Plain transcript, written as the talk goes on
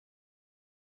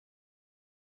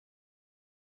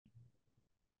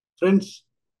Friends,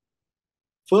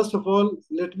 first of all,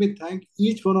 let me thank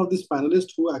each one of these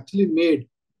panelists who actually made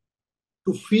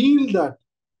to feel that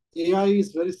AI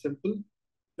is very simple.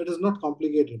 It is not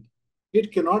complicated.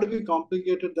 It cannot be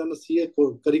complicated than a CA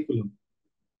curriculum.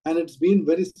 And it's been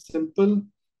very simple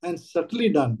and subtly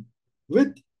done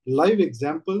with live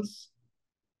examples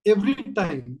every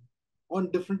time on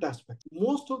different aspects.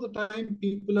 Most of the time,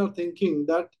 people are thinking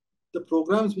that the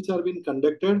programs which are being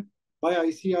conducted by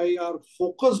ICAI are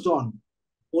focused on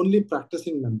only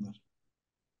practicing member.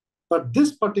 But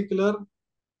this particular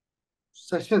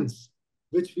sessions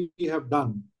which we have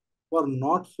done were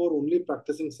not for only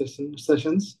practicing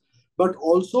sessions, but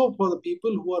also for the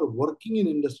people who are working in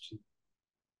industry,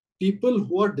 people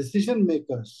who are decision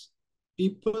makers,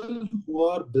 people who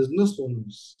are business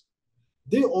owners.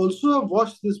 They also have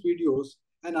watched these videos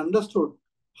and understood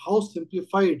how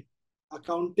simplified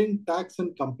accounting, tax,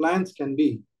 and compliance can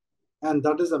be. And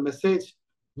that is a message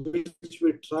which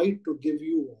we try to give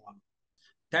you all.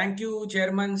 Thank you,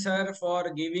 Chairman Sir,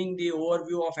 for giving the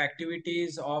overview of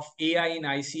activities of AI in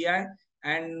ICAI.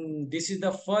 And this is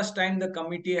the first time the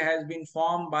committee has been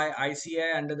formed by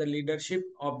ICAI under the leadership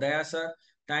of Daya Sir.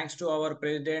 Thanks to our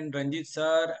President Ranjit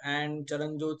Sir and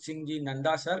Charanjot Singh Ji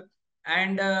Nanda Sir.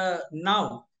 And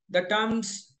now the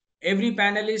terms, every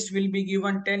panelist will be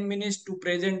given 10 minutes to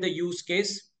present the use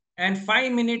case, and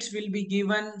 5 minutes will be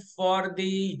given for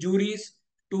the juries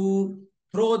to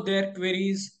throw their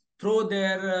queries, throw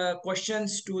their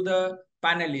questions to the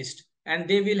panelist, and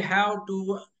they will have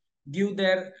to give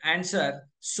their answer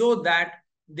so that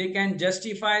they can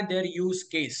justify their use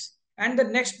case. And the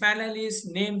next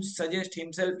panelist name suggest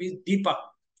himself is Deepak.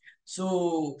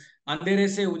 So अंधेरे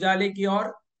से उजाले की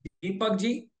ओर, Deepak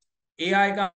ji,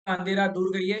 AI का अंधेरा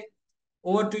दूर करिए.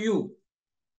 Over to you.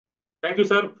 Thank you,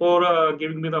 sir, for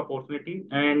giving me the opportunity.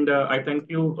 And I thank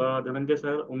you, Dhananjay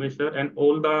sir, Umesh sir, and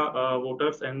all the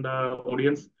voters and the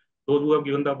audience, those who have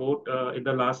given the vote in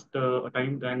the last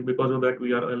time. And because of that,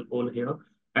 we are all here.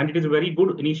 And it is a very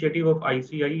good initiative of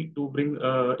ICI to bring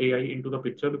AI into the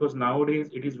picture, because nowadays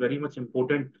it is very much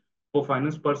important for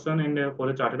finance person and for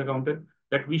a chartered accountant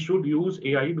that we should use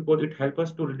AI, because it helps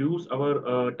us to reduce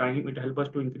our time. It helps us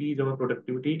to increase our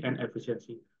productivity and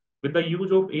efficiency. With the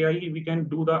use of AI, we can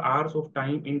do the hours of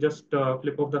time in just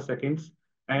flip of the seconds,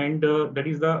 and that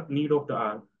is the need of the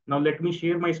hour. Now let me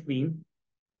share my screen.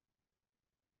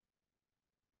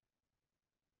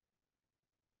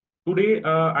 Today,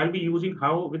 I'll be using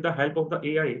how, with the help of the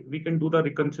AI, we can do the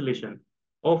reconciliation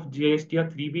of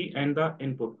GSTR2B and the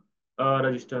input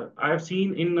register. I have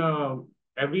seen in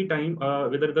every time,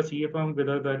 whether the CA firm,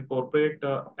 whether the corporate,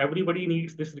 everybody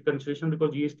needs this reconciliation,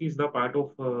 because GST is the part of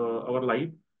our life.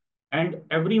 And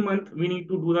every month we need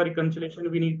to do the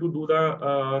reconciliation. We need to do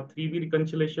the 3B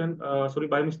reconciliation. Sorry,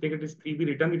 by mistake, it is 3B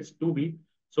written, it is 2B.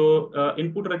 So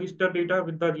input register data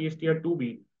with the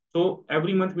GSTR2B. So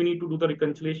every month we need to do the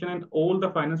reconciliation, and all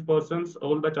the finance persons,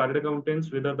 all the chartered accountants,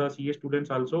 whether the CA students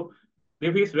also,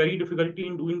 they face very difficulty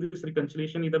in doing this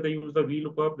reconciliation. Either they use the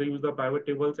VLOOKUP, they use the pivot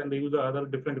tables, and they use the other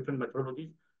different methodologies.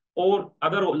 Or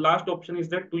other last option is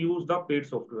that to use the paid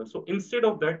software. So instead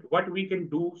of that, what we can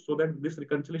do so that this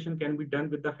reconciliation can be done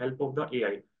with the help of the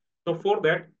AI. So for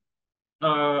that,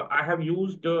 I have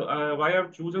used, why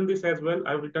I've chosen this as well,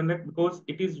 I've written that because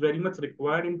it is very much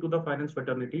required into the finance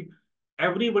fraternity.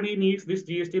 Everybody needs this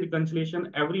GST reconciliation.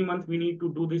 Every month we need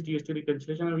to do this GST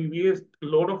reconciliation, and we waste a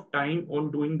lot of time on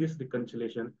doing this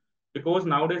reconciliation, because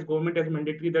nowadays government has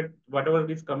mandatory that whatever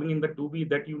is coming in the 2B,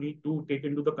 that you need to take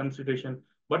into the consideration.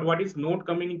 But what is not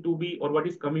coming in 2B, or what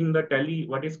is coming in the tally,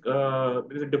 what is there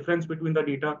is a difference between the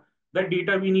data. That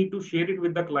data we need to share it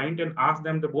with the client and ask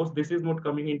them, the boss, this is not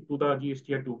coming into the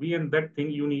GSTR2B, and that thing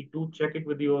you need to check it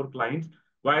with your clients,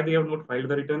 why they have not filed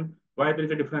the return, why there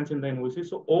is a difference in the invoices.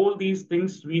 So all these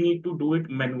things we need to do it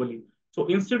manually. So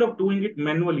instead of doing it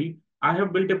manually, I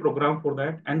have built a program for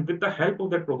that. And with the help of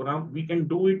that program, we can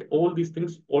do it all these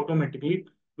things automatically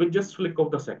with just flick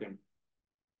of the second.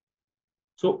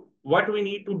 So what we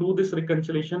need to do this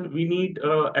reconciliation, we need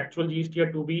actual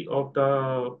GSTR2B of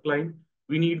the client.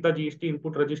 We need the GST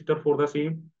input register for the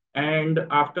same. And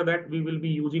after that, we will be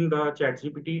using the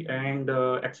ChatGPT and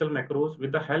Excel macros.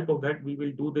 With the help of that, we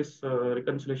will do this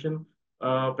reconciliation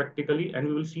practically, and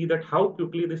we will see that how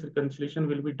quickly this reconciliation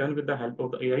will be done with the help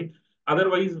of the AI.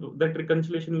 Otherwise, that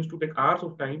reconciliation used to take hours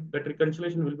of time. That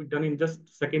reconciliation will be done in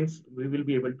just seconds. We will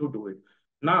be able to do it.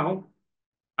 Now,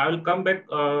 I will come back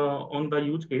on the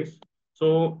use case.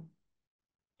 So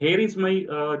here is my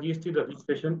GST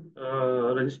registration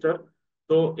register.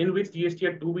 So in which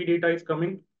GSTR2B data is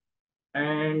coming,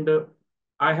 and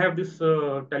I have this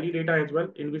tally data as well,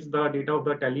 in which the data of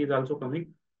the tally is also coming.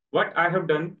 What I have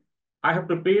done, I have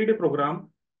prepared a program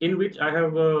in which I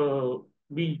have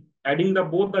be adding the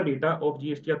both the data of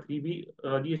GSTR3B,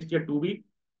 GSTR2B,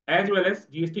 as well as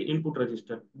GST input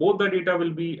register. Both the data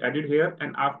will be added here,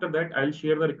 and after that, I'll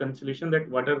share the reconciliation that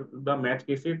what are the match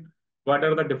cases, what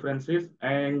are the differences,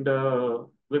 and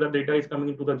whether data is coming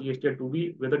into the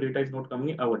GSTR2B, whether data is not coming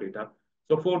in our data.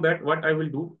 So for that, what I will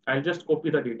do, I'll just copy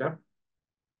the data.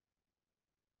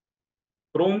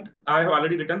 Prompt, I have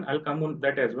already written. I'll come on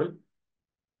that as well.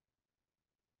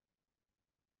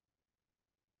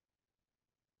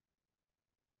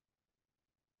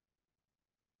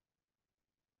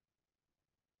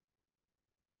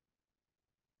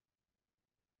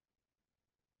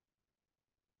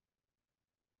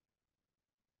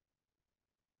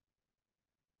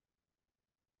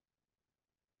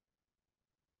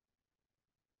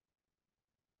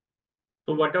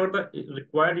 So whatever the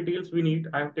required details we need,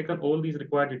 I have taken all these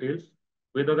required details,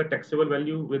 whether the taxable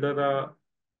value, whether the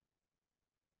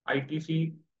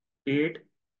ITC date,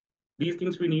 these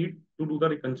things we need to do the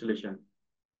reconciliation.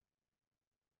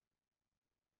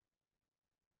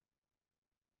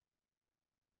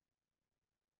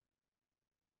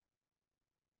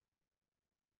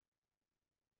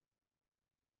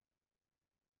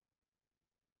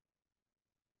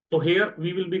 So here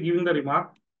we will be giving the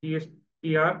remark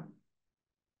GSTR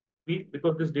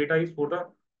because this data is for the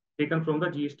taken from the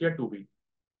GSTR2B.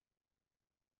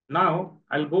 Now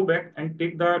I'll go back and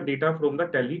take the data from the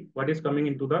tally, what is coming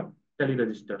into the tally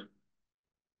register.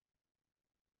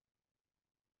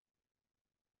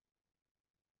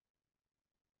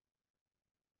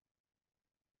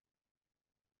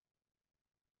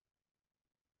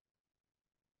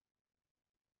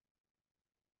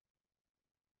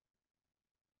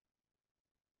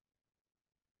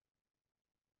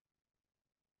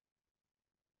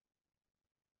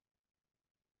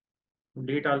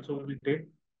 Date also will be take.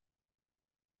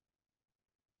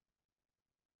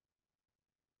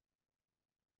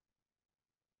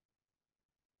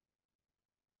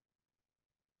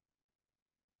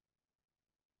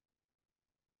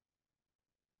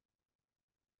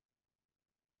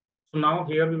 So now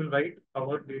here we will write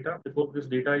our data because this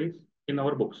data is in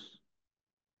our books.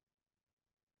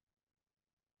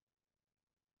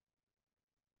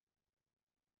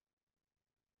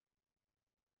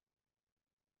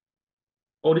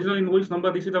 Original invoice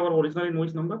number, this is our original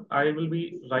invoice number. I will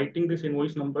be writing this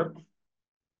invoice number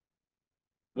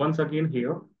once again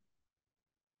here.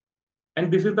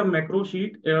 And this is the macro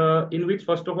sheet in which,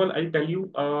 first of all, I'll tell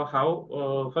you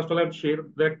first of all, I've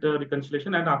shared that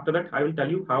reconciliation. And after that, I will tell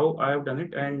you how I have done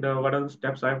it and what are the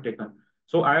steps I have taken.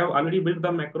 So I have already built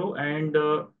the macro, and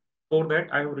for that,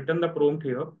 I have written the prompt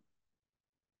here.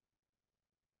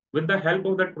 With the help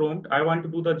of that prompt, I want to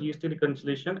do the GST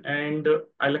reconciliation, and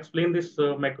I'll explain this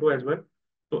macro as well.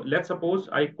 So let's suppose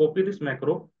I copy this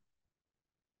macro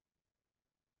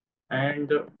and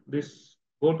this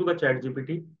go to the chat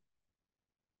GPT.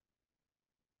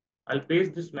 I'll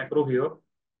paste this macro here,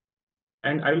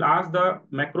 and I will ask the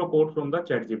macro code from the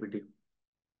chat GPT.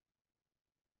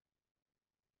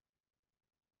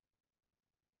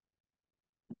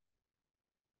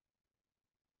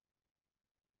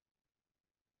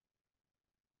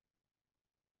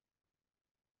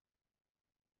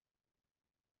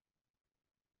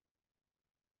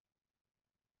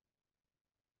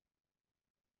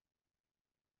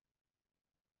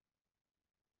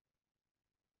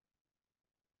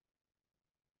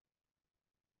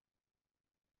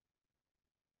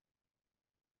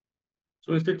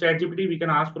 So instead ChatGPT, we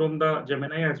can ask from the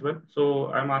Gemini as well.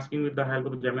 So I'm asking with the help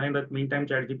of the Gemini. In the meantime,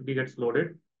 ChatGPT gets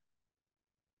loaded.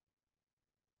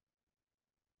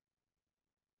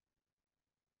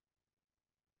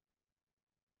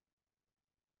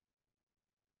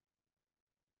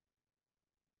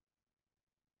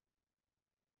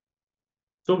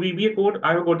 So VBA code,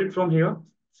 I have got it from here.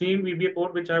 Same VBA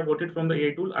code which I have got it from the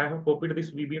AI tool. I have copied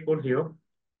this VBA code here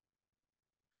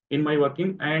in my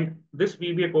working, and this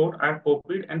VBA code I have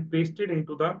copied and pasted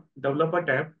into the developer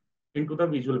tab into the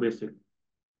Visual Basic.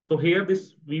 So here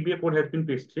this VBA code has been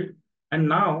pasted, and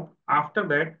now after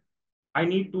that I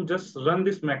need to just run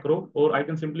this macro, or I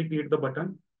can simply create the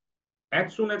button.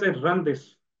 As soon as I run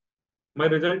this, my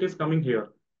result is coming here.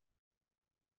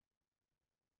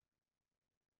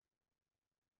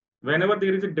 Whenever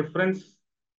there is a difference,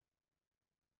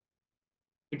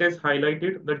 it has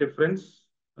highlighted the difference.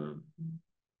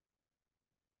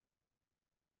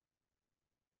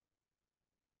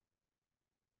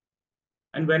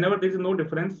 And whenever there is no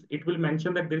difference, it will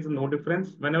mention that there is no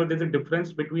difference. Whenever there is a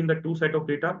difference between the two set of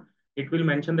data, it will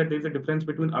mention that there is a difference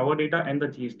between our data and the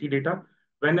GST data.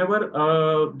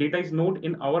 Whenever data is not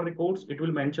in our records, it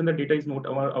will mention the data is not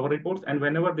our records. And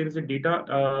whenever there is a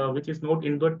data which is not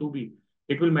in the 2B,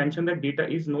 it will mention that data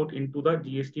is not into the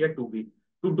GSTR2B.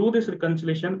 To do this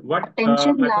reconciliation,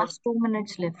 Attention, last 2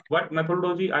 minutes left. what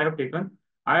methodology I have taken?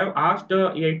 I have asked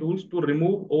AI tools to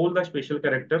remove all the special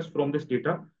characters from this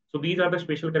data. So these are the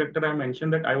special character I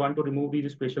mentioned that I want to remove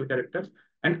these special characters.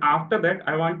 And after that,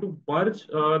 I want to merge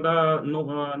the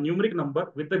numeric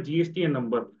number with the GSTN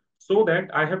number so that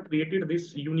I have created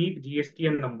this unique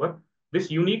GSTN number.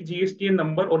 This unique GSTN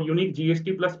number or unique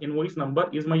GST plus invoice number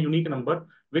is my unique number,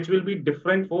 which will be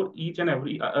different for each and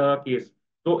every case.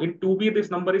 So in 2B, this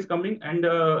number is coming, and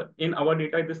in our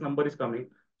data, this number is coming.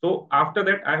 So after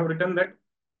that, I have written that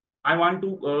I want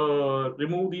to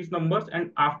remove these numbers,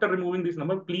 and after removing this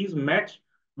number, please match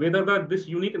whether this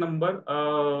unique number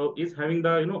is having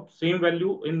the same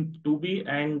value in 2B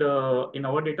and in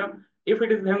our data. If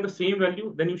it is having the same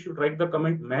value, then you should write the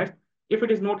comment match. If it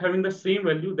is not having the same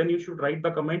value, then you should write the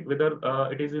comment whether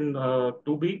it is in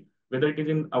 2B, whether it is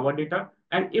in our data.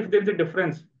 And if there is a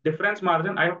difference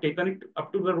margin, I have taken it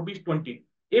up to the rupees 20.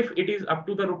 If it is up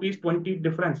to the rupees 20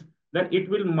 difference, then it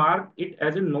will mark it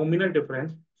as a nominal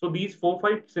difference. So these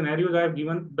 4-5 scenarios I have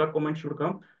given, the comment should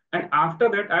come. And after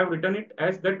that, I have written it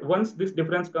as that once this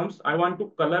difference comes, I want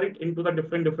to color it into the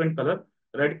different color,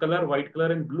 red color, white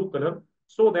color, and blue color,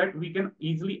 so that we can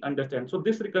easily understand. So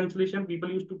this reconciliation, people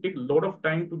used to take a lot of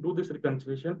time to do this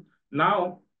reconciliation.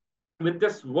 Now, with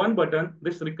just one button,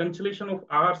 this reconciliation of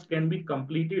ours can be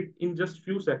completed in just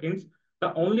few seconds.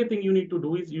 The only thing you need to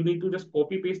do is you need to just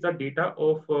copy paste the data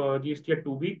of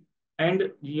GSTR2B and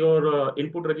your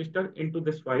input register into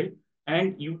this file.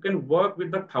 And you can work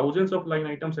with the thousands of line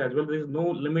items as well. There is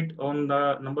no limit on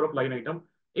the number of line items.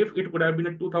 If it could have been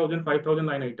a 2,000, 5,000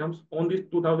 line items, on these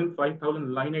 2,000,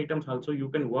 5,000 line items also you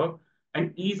can work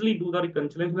and easily do the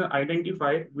reconciliation and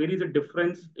identify where is a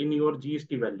difference in your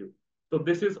GST value. So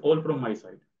this is all from my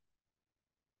side.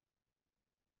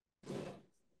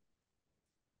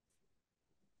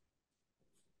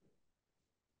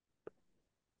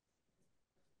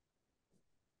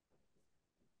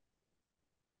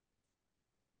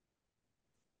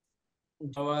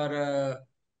 Our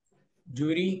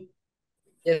jury,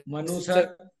 Yes, Manu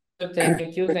sir. sir.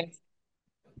 Thank you.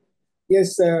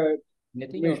 Yes,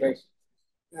 Anything Umesh, right.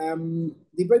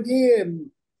 Deepak ji,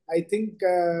 I think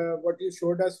what you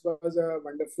showed us was a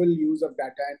wonderful use of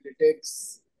data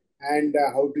analytics and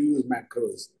how to use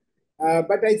macros.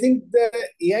 But I think the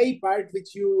AI part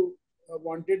which you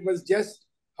wanted was just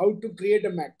how to create a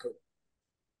macro.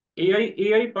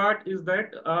 AI part is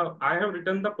that I have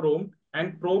written the prompt,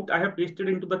 and prompt I have pasted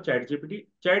into the chat GPT.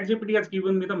 Chat GPT has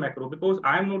given me the macro because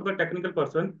I am not the technical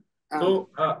person. So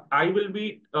I will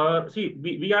be, see,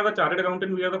 we are the chartered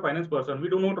accountant, we are the finance person. We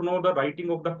do not know the writing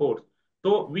of the codes.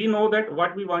 So we know that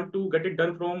what we want to get it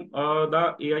done from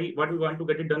the AI, what we want to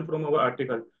get it done from our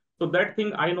article. So that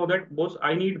thing, I know that, boss,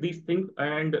 I need these things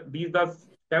and these are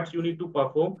steps you need to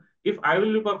perform. If I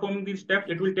will be performing these steps,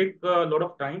 it will take a lot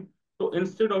of time. So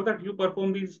instead of that, you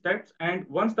perform these steps, and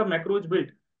once the macro is built,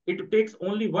 it takes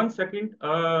only 1 second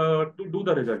to do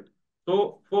the result.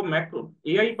 So for macro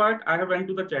AI part, I have went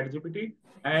to the Chat GPT,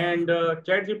 and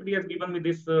Chat GPT has given me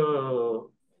this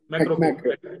macro.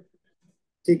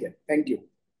 Okay, thank you.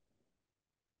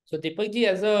 So Deepak ji,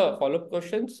 as a follow-up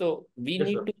question, so we Yes,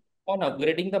 need sir. to on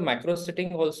upgrading the macro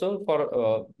setting also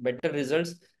for better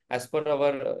results as per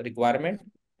our requirement.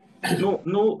 No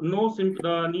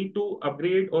need to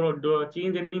upgrade or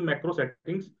change any macro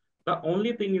settings. The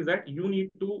only thing is that you need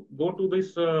to go to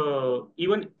this,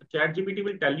 even ChatGPT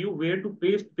will tell you where to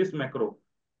paste this macro.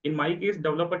 In my case,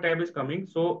 developer tab is coming.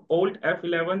 So Alt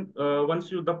F11, once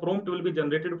the prompt will be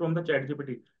generated from the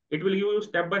ChatGPT, it will give you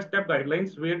step-by-step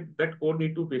guidelines where that code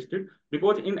need to paste it.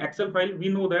 Because in Excel file, we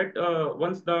know that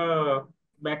once the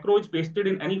macro is pasted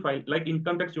in any file, like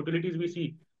income tax utilities, we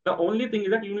see the only thing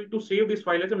is that you need to save this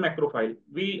file as a macro file.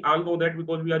 We all know that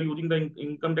because we are using the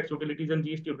income tax utilities and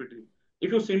GST utilities.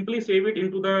 If you simply save it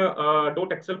into the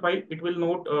 .excel file, it will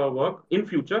not work in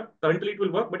future. Currently, it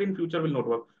will work, but in future will not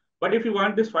work. But if you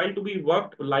want this file to be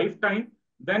worked lifetime,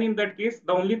 then in that case,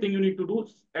 the only thing you need to do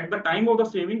at the time of the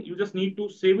saving, you just need to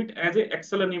save it as a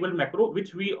Excel enabled macro,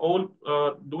 which we all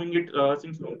doing it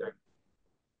since long time.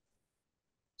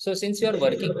 So since you are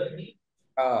working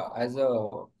as a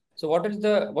so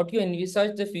what you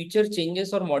envisage the future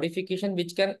changes or modification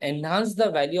which can enhance the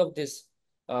value of this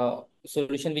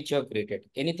solution which you have created?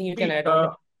 Anything you can add on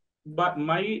it? But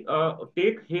my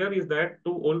take here is that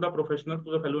to all the professionals,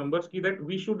 to the fellow members, that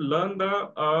we should learn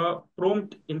the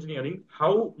prompt engineering,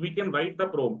 how we can write the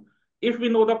prompt. If we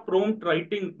know the prompt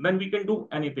writing, then we can do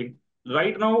anything.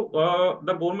 right now,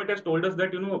 the government has told us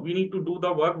that we need to do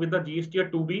the work with the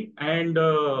GSTR2B and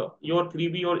your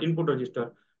 3B or input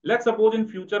register. Let's suppose in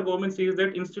future government says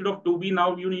that instead of 2B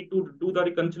now you need to do the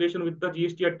reconciliation with the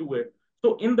GSTR2A.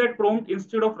 So in that prompt,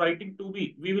 instead of writing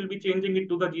 2B, we will be changing it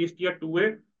to the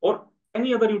GSTR2A or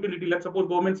any other utility. Let's suppose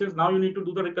government says now you need to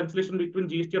do the reconciliation between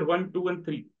GSTR 1, 2, and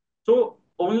 3. So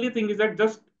only thing is that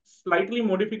just slightly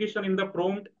modification in the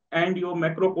prompt and your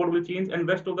macro code will change and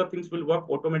rest of the things will work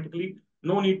automatically.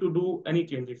 No need to do any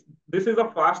changes. This is the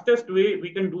fastest way we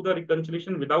can do the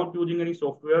reconciliation without using any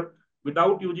software,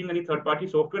 without using any third-party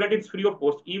software, and it's free of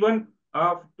cost. Even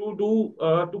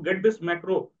to get this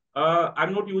macro,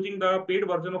 I'm not using the paid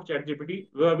version of ChatGPT.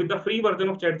 With the free version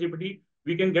of ChatGPT,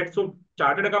 we can get so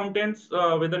chartered accountants,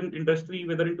 whether in industry,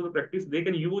 whether into the practice, they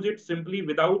can use it simply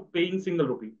without paying single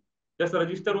rupee. Just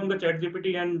register on the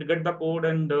ChatGPT and get the code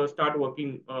and start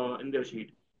working in their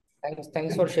sheet.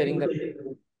 Thanks for sharing that.